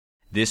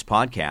This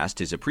podcast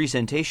is a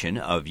presentation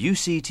of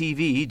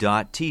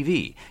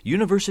UCTV.tv,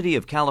 University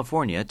of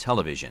California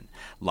Television.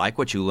 Like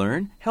what you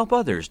learn? Help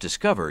others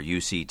discover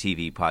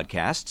UCTV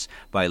podcasts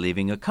by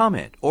leaving a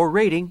comment or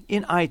rating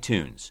in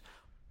iTunes.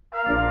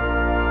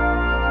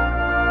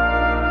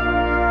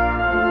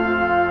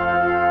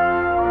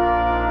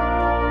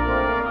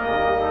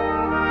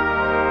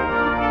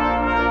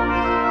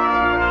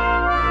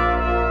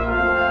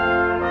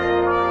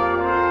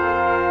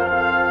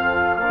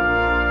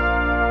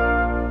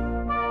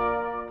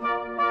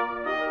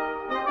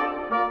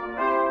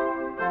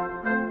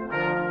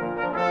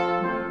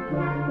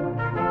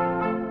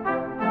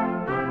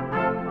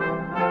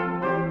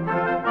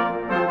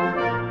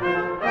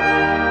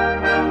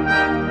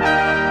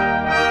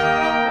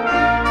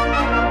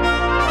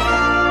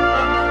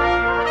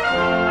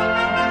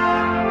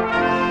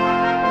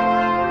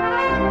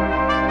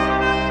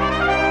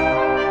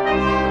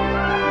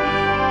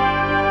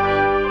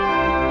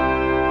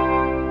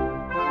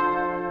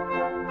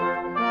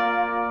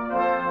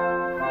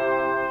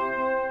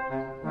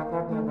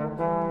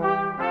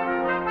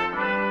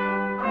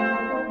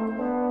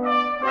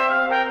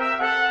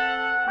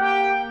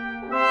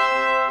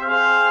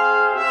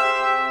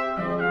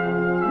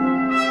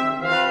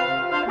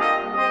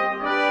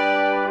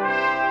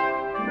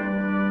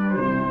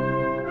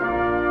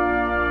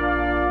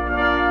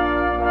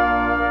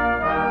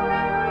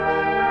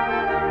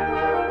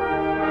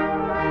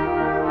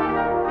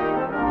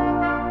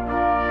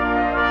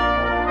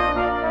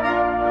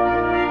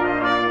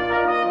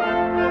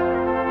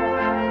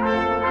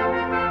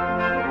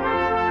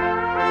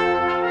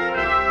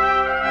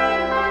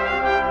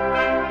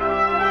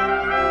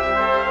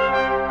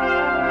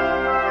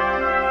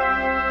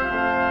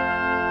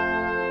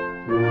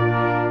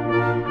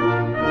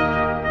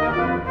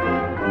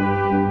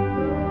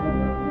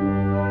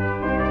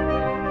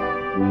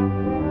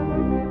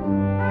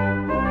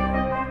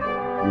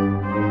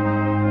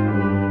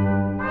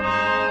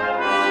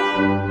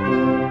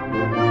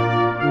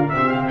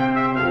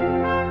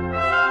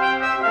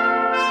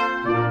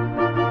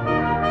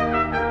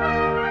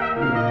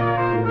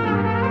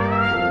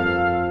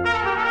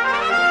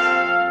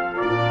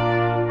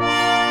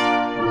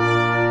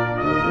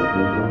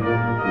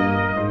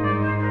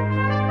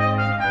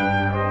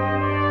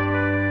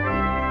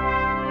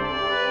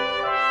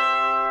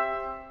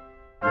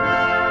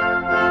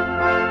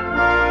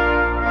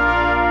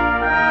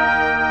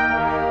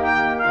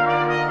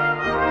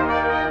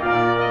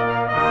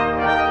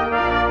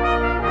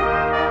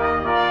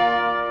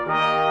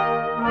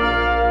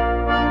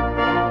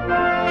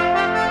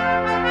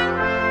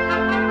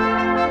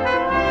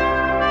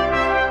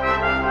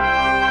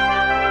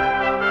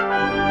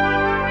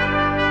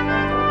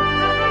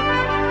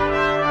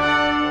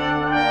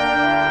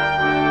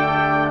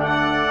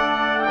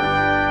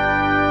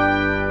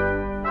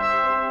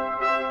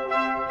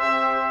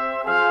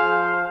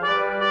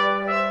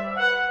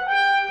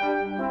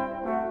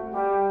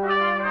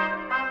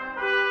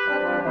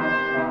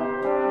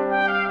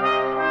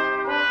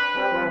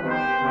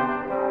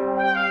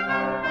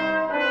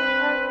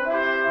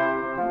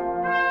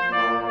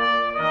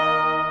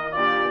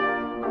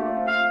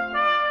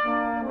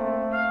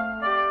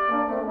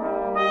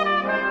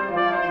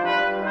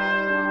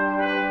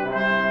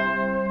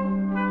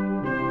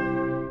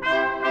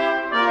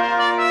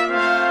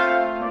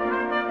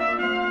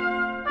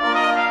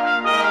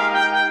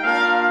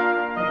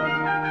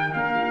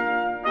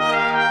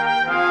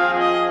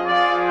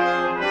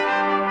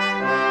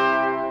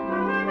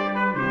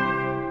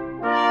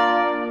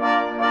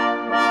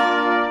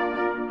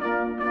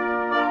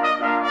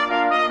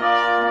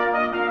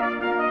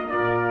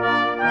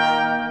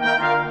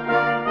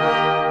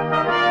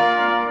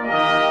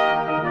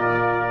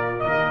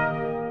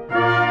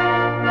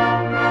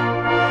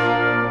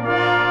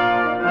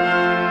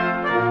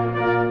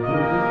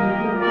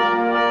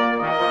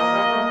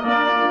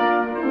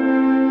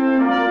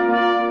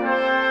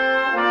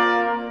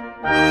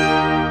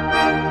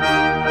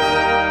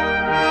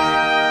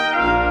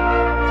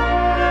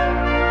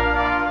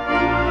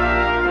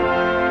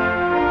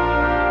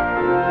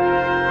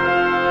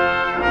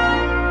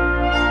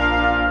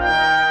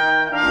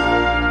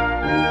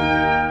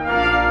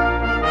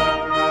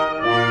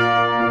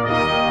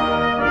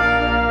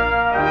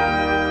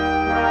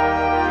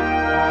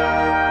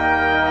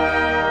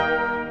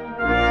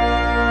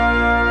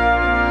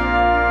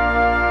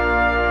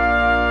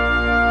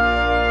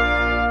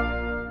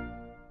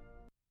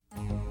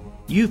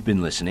 You've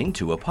been listening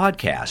to a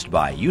podcast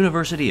by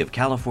University of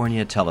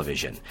California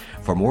Television.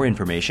 For more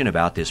information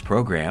about this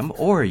program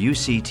or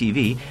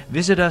UCTV,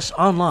 visit us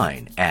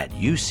online at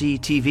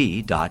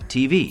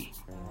uctv.tv.